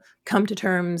come to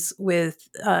terms with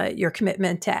your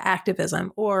commitment to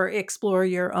activism, or explore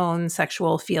your own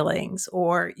sexual feelings,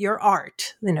 or your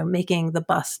art, making the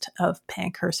bust of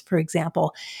Pankhurst, for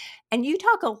example. And you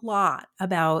talk a lot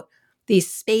about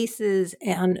these spaces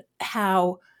and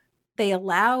how they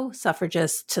allow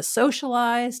suffragists to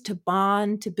socialize, to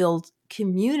bond, to build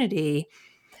community,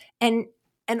 and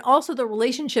also the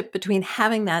relationship between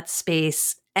having that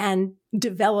space and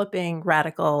developing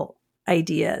radical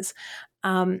ideas.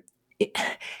 You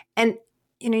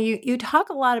talk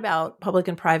a lot about public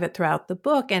and private throughout the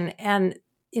book, and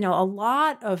a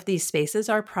lot of these spaces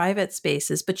are private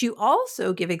spaces, but you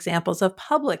also give examples of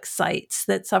public sites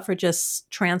that suffragists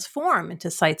transform into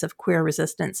sites of queer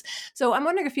resistance. So I'm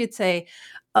wondering if you'd say,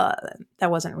 that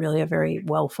wasn't really a very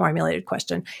well-formulated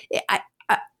question. I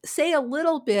say a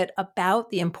little bit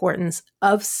about the importance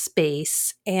of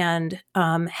space and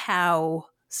how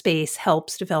space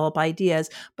helps develop ideas,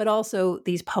 but also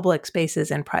these public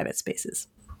spaces and private spaces.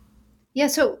 Yeah,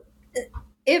 so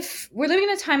if we're living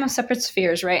in a time of separate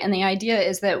spheres, right, and the idea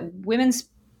is that women's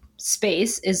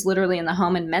space is literally in the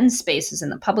home and men's space is in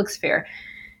the public sphere,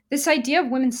 this idea of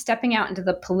women stepping out into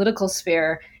the political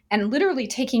sphere and literally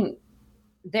taking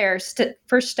their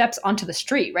first steps onto the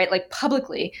street, right, like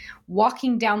publicly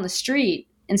walking down the street,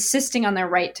 insisting on their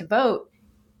right to vote,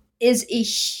 is a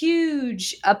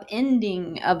huge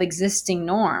upending of existing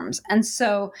norms. And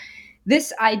so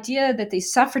this idea that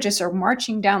these suffragists are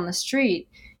marching down the street,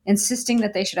 insisting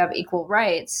that they should have equal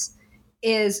rights,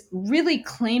 is really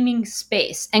claiming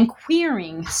space and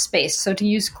queering space. So to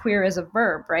use queer as a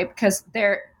verb, right? Because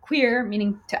they're queer,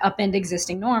 meaning to upend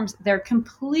existing norms, they're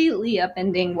completely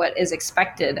upending what is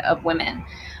expected of women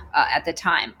at the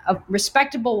time.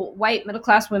 Respectable white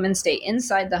middle-class women stay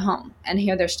inside the home, and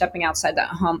here they're stepping outside that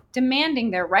home,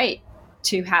 demanding their right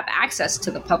to have access to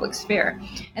the public sphere.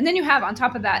 And then you have, on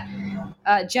top of that,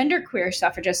 genderqueer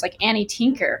suffragists like Annie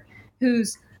Tinker,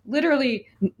 who's literally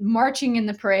marching in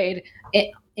the parade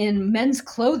in men's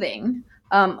clothing,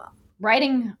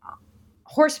 riding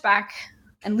horseback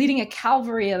and leading a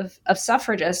cavalry of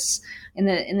suffragists in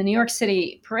the New York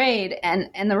City parade,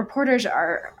 and the reporters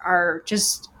are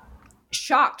just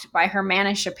shocked by her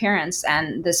mannish appearance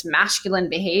and this masculine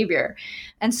behavior.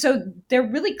 And so they're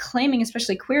really claiming,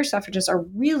 especially queer suffragists, are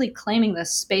really claiming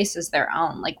this space as their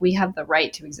own. Like, we have the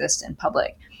right to exist in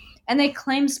public. And they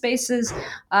claim spaces.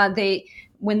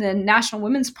 When the National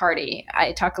Women's Party,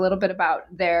 I talk a little bit about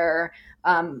their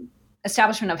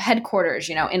establishment of headquarters,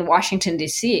 in Washington,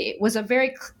 D.C., was a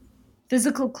very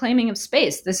physical claiming of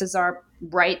space. This is our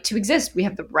right to exist. We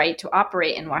have the right to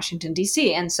operate in Washington,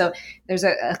 D.C. And so there's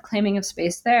a claiming of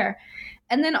space there.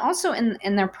 And then also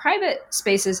in their private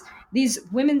spaces, these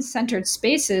women-centered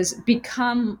spaces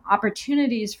become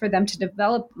opportunities for them to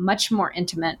develop much more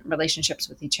intimate relationships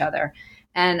with each other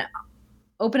and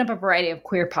open up a variety of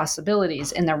queer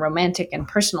possibilities in their romantic and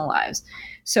personal lives.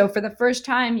 So for the first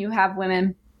time, you have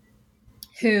women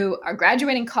who are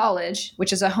graduating college,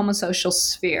 which is a homosocial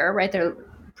sphere, right? They're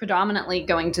predominantly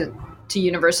going to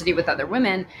university with other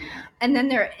women. And then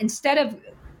they're, instead of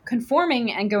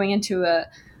conforming and going into a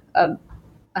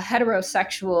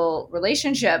heterosexual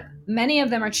relationship, many of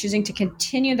them are choosing to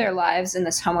continue their lives in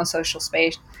this homosocial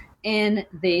space in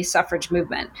the suffrage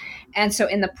movement. And so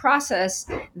in the process,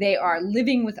 they are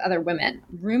living with other women,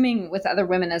 rooming with other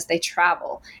women as they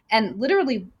travel. And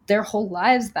literally their whole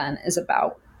lives then is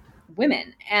about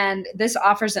women. And this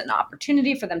offers an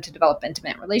opportunity for them to develop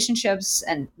intimate relationships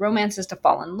and romances, to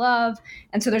fall in love.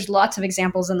 And so there's lots of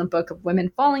examples in the book of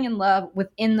women falling in love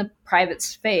within the private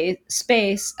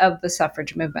space of the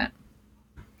suffrage movement.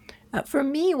 For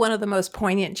me, one of the most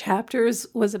poignant chapters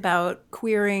was about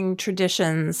queering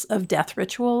traditions of death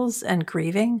rituals and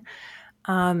grieving.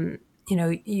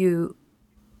 You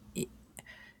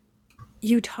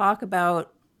talk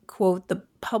about, quote, the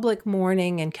public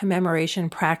mourning and commemoration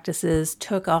practices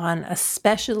took on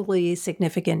especially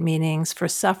significant meanings for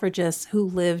suffragists who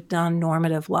lived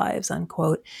non-normative lives,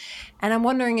 unquote. And I'm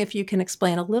wondering if you can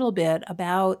explain a little bit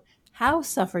about how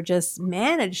suffragists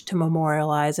managed to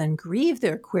memorialize and grieve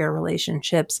their queer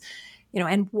relationships,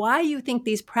 and why you think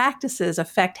these practices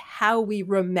affect how we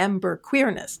remember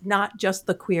queerness, not just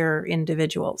the queer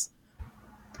individuals.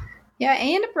 Yeah, I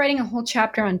ended up writing a whole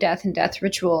chapter on death and death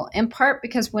ritual, in part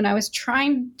because when I was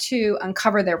trying to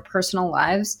uncover their personal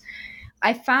lives,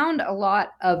 I found a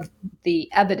lot of the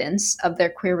evidence of their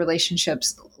queer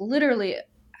relationships literally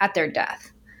at their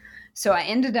death. So I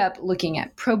ended up looking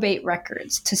at probate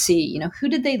records to see, who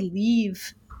did they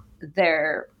leave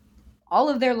all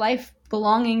of their life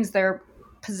belongings, their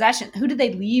possession, who did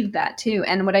they leave that to?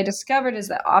 And what I discovered is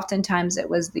that oftentimes it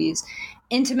was these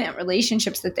intimate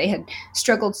relationships that they had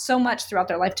struggled so much throughout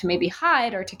their life to maybe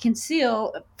hide or to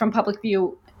conceal from public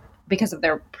view because of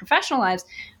their professional lives.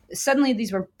 Suddenly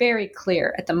these were very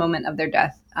clear at the moment of their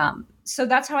death. So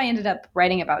that's how I ended up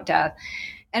writing about death.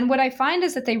 And what I find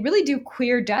is that they really do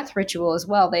queer death ritual as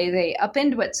well. They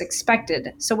upend what's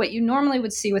expected. So what you normally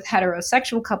would see with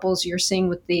heterosexual couples, you're seeing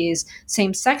with these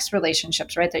same-sex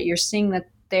relationships, right? That you're seeing that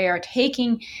they are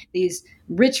taking these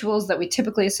rituals that we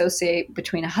typically associate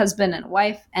between a husband and a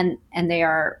wife, and they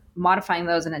are modifying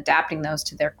those and adapting those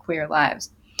to their queer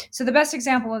lives. So the best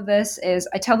example of this is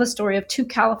I tell the story of two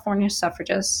California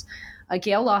suffragists,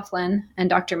 Gail Laughlin and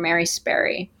Dr. Mary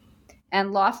Sperry.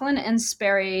 And Laughlin and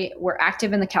Sperry were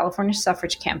active in the California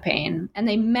suffrage campaign, and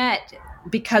they met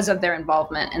because of their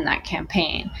involvement in that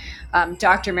campaign.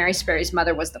 Dr. Mary Sperry's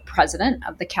mother was the president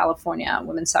of the California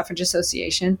Women's Suffrage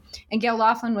Association, and Gail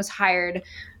Laughlin was hired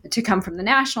to come from the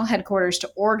national headquarters to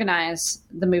organize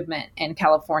the movement in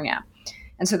California.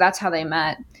 And so that's how they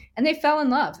met. And they fell in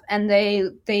love, and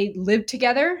they lived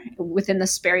together within the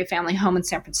Sperry family home in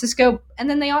San Francisco. And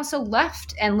then they also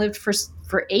left and lived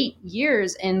for 8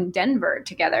 years in Denver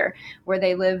together, where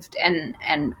they lived and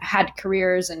had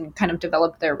careers and kind of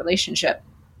developed their relationship.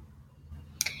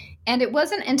 And it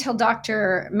wasn't until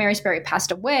Dr. Mary Sperry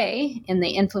passed away in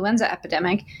the influenza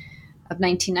epidemic of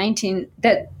 1919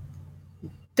 that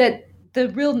the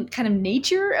real kind of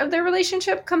nature of their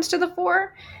relationship comes to the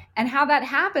fore. And how that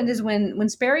happened is when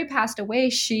Sperry passed away,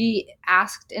 she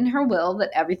asked in her will that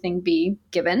everything be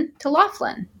given to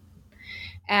Laughlin,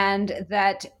 and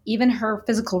that even her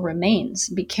physical remains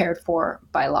be cared for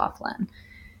by Laughlin.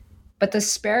 But the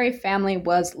Sperry family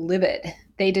was livid.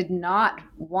 They did not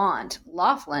want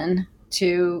Laughlin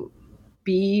to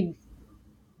be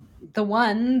the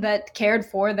one that cared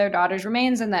for their daughter's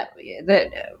remains and that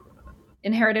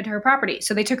inherited her property.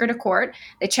 So they took her to court.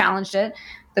 They challenged it.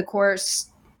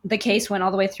 The case went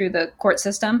all the way through the court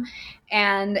system.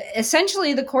 And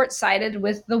essentially the court sided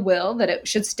with the will that it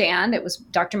should stand. It was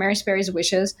Dr. Mary Sperry's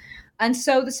wishes. And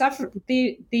so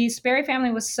the Sperry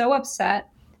family was so upset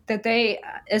that they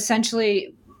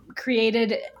essentially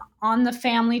created on the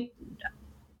family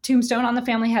tombstone, on the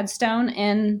family headstone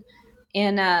in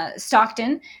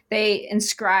Stockton, they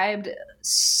inscribed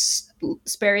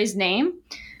Sperry's name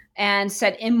and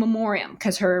said in memoriam,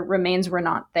 because her remains were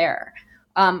not there.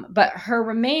 But her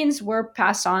remains were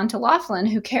passed on to Laughlin,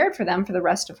 who cared for them for the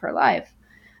rest of her life.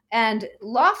 And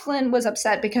Laughlin was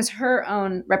upset because her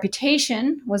own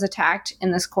reputation was attacked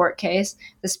in this court case.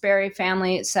 The Sperry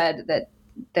family said that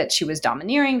that she was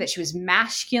domineering, that she was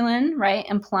masculine, right,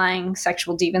 implying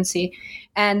sexual deviancy.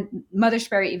 And Mother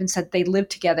Sperry even said they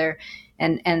lived together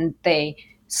and they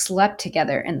slept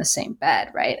together in the same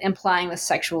bed, right, implying the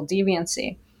sexual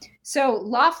deviancy. So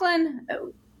Laughlin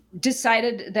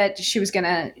decided that she was going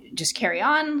to just carry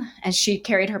on, and she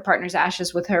carried her partner's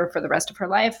ashes with her for the rest of her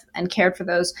life and cared for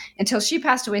those until she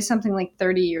passed away something like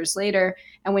 30 years later.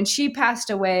 And when she passed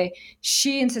away,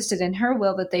 she insisted in her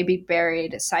will that they be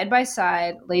buried side by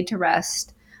side, laid to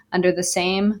rest under the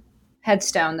same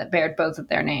headstone that bared both of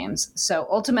their names. So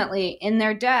ultimately, in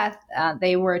their death,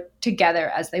 they were together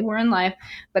as they were in life,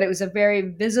 but it was a very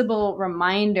visible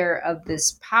reminder of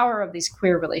this power of these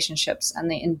queer relationships and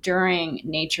the enduring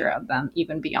nature of them,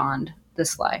 even beyond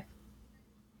this life.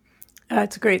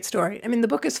 It's a great story. I mean, the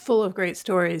book is full of great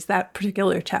stories. That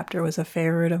particular chapter was a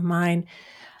favorite of mine.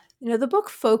 You know, the book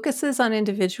focuses on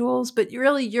individuals, but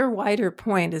really your wider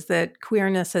point is that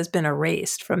queerness has been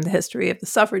erased from the history of the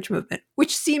suffrage movement,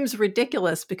 which seems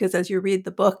ridiculous because as you read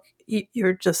the book,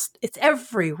 it's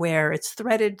everywhere. It's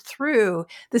threaded through.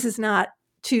 This is not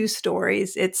two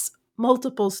stories. It's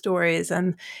multiple stories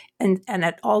and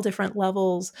at all different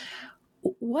levels.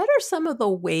 What are some of the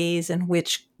ways in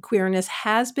which queerness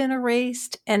has been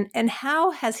erased, and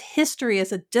how has history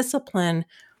as a discipline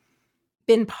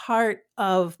been part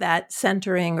of that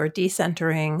centering or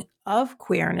decentering of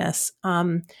queerness?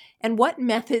 And what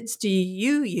methods do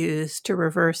you use to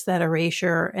reverse that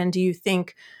erasure? And do you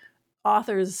think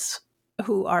authors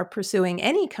who are pursuing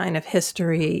any kind of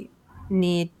history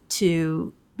need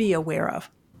to be aware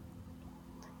of?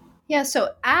 Yeah,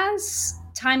 so as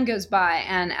time goes by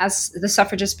and as the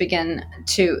suffragists begin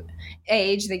to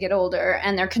age, they get older,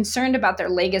 and they're concerned about their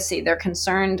legacy. They're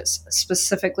concerned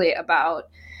specifically about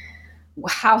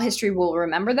how history will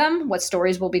remember them, what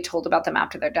stories will be told about them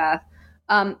after their death.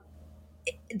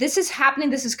 This is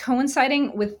happening. This is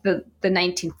coinciding with the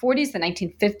 1940s, the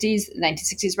 1950s, the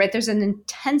 1960s, right? There's an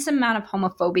intense amount of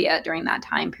homophobia during that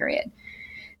time period.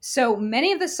 So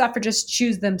many of the suffragists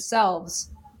choose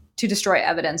themselves to destroy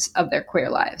evidence of their queer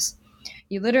lives.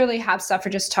 You literally have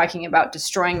suffragists talking about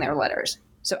destroying their letters.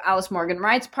 So Alice Morgan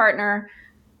Wright's partner,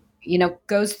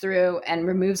 goes through and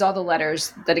removes all the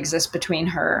letters that exist between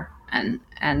her and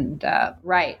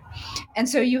Wright. And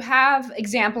so you have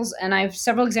examples, and I have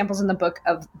several examples in the book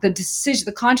of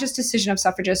the conscious decision of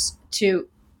suffragists to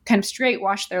kind of straight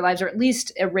wash their lives, or at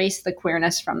least erase the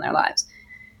queerness from their lives.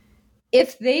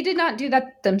 If they did not do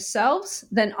that themselves,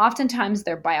 then oftentimes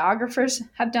their biographers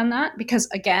have done that because,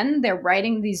 again, they're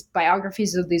writing these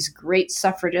biographies of these great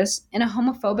suffragists in a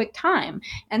homophobic time.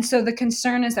 And so the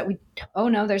concern is that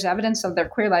there's evidence of their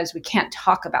queer lives. We can't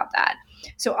talk about that.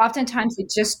 So oftentimes they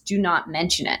just do not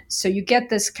mention it. So you get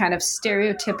this kind of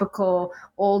stereotypical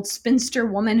old spinster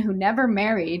woman who never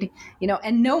married,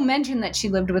 and no mention that she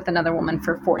lived with another woman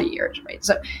for 40 years, right?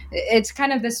 So it's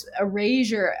kind of this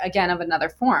erasure, again, of another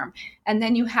form. And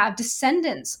then you have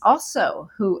descendants also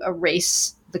who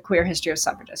erase the queer history of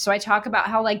suffragists. So I talk about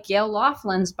how Gail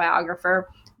Laughlin's biographer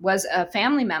was a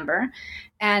family member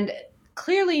and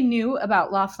clearly knew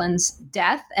about Laughlin's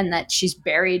death and that she's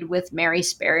buried with Mary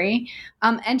Sperry,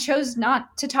 and chose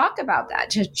not to talk about that,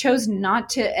 chose not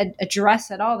to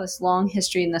address at all this long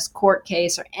history in this court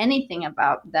case or anything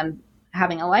about them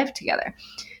having a life together.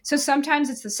 So sometimes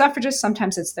it's the suffragists,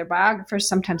 sometimes it's their biographers,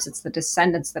 sometimes it's the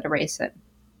descendants that erase it.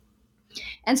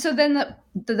 And so then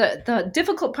the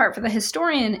difficult part for the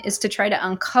historian is to try to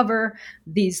uncover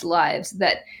these lives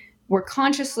that were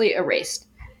consciously erased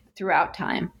throughout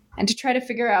time, and to try to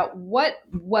figure out what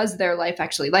was their life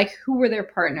actually like, who were their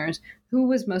partners, who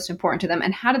was most important to them,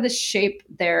 and how did this shape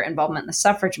their involvement in the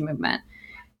suffrage movement.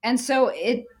 And so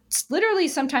it's literally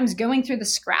sometimes going through the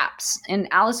scraps. In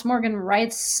Alice Morgan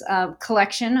Wright's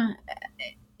collection,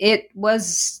 it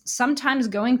was sometimes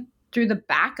going through the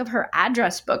back of her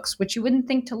address books, which you wouldn't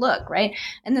think to look, right?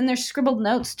 And then there's scribbled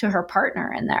notes to her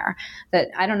partner in there that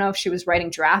I don't know if she was writing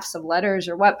drafts of letters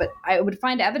or what, but I would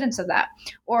find evidence of that.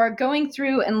 Or going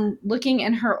through and looking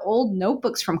in her old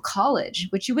notebooks from college,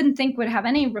 which you wouldn't think would have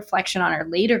any reflection on her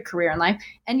later career in life.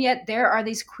 And yet there are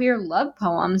these queer love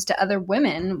poems to other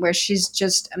women where she's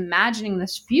just imagining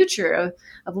this future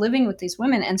of living with these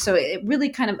women. And so it really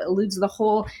kind of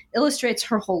illustrates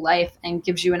her whole life and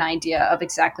gives you an idea of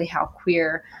exactly how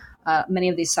queer many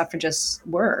of these suffragists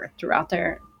were throughout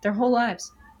their whole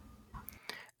lives.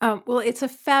 Well, it's a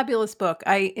fabulous book.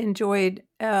 I enjoyed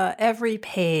every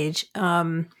page.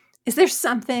 Is there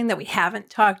something that we haven't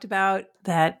talked about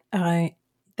that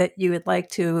you would like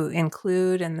to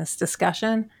include in this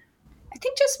discussion? I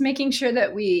think just making sure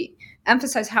that we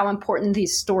emphasize how important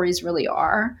these stories really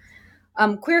are.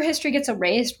 queer history gets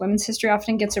erased, women's history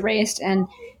often gets erased, and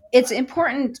it's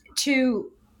important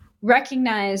to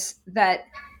recognize that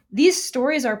these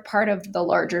stories are part of the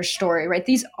larger story, right?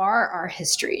 These are our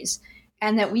histories,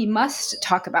 and that we must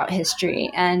talk about history.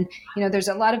 And, there's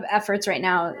a lot of efforts right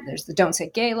now. There's the Don't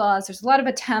Say Gay laws. There's a lot of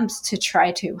attempts to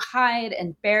try to hide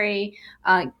and bury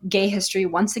gay history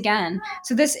once again.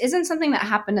 So this isn't something that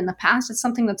happened in the past. It's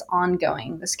something that's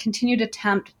ongoing, this continued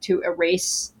attempt to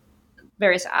erase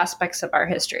various aspects of our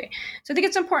history. So I think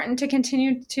it's important to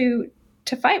continue to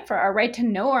fight for our right to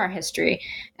know our history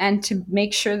and to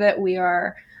make sure that we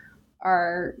are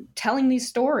telling these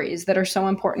stories that are so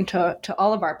important to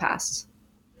all of our pasts.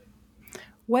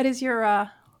 What is your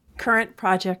current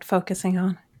project focusing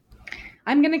on?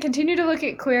 I'm going to continue to look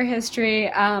at queer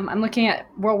history. I'm looking at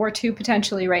World War II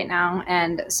potentially right now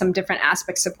and some different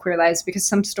aspects of queer lives because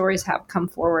some stories have come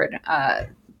forward.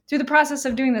 Through the process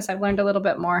of doing this, I've learned a little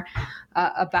bit more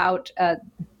about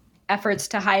efforts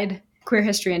to hide queer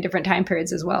history in different time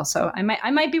periods as well. So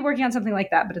I might be working on something like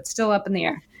that, but it's still up in the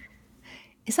air.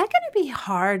 Is that going to be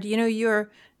hard?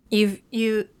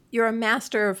 You're a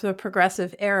master of the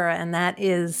progressive era, and that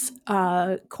is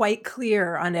quite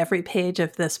clear on every page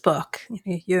of this book.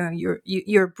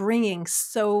 You're bringing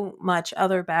so much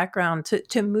other background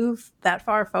to move that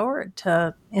far forward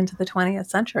into the 20th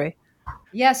century.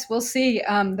 Yes, we'll see.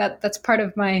 That's part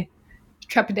of my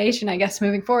trepidation, I guess,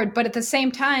 moving forward. But at the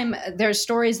same time, there's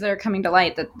stories that are coming to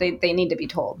light that they need to be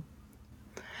told.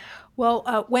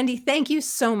 Well, Wendy, thank you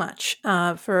so much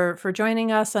for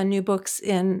joining us on New Books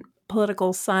in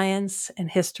Political Science and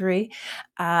History.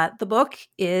 The book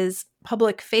is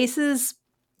Public Faces,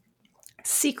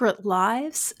 Secret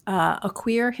Lives, A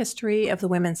Queer History of the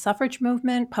Women's Suffrage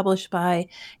Movement, published by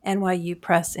NYU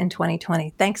Press in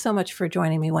 2020. Thanks so much for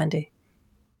joining me, Wendy.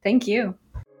 Thank you.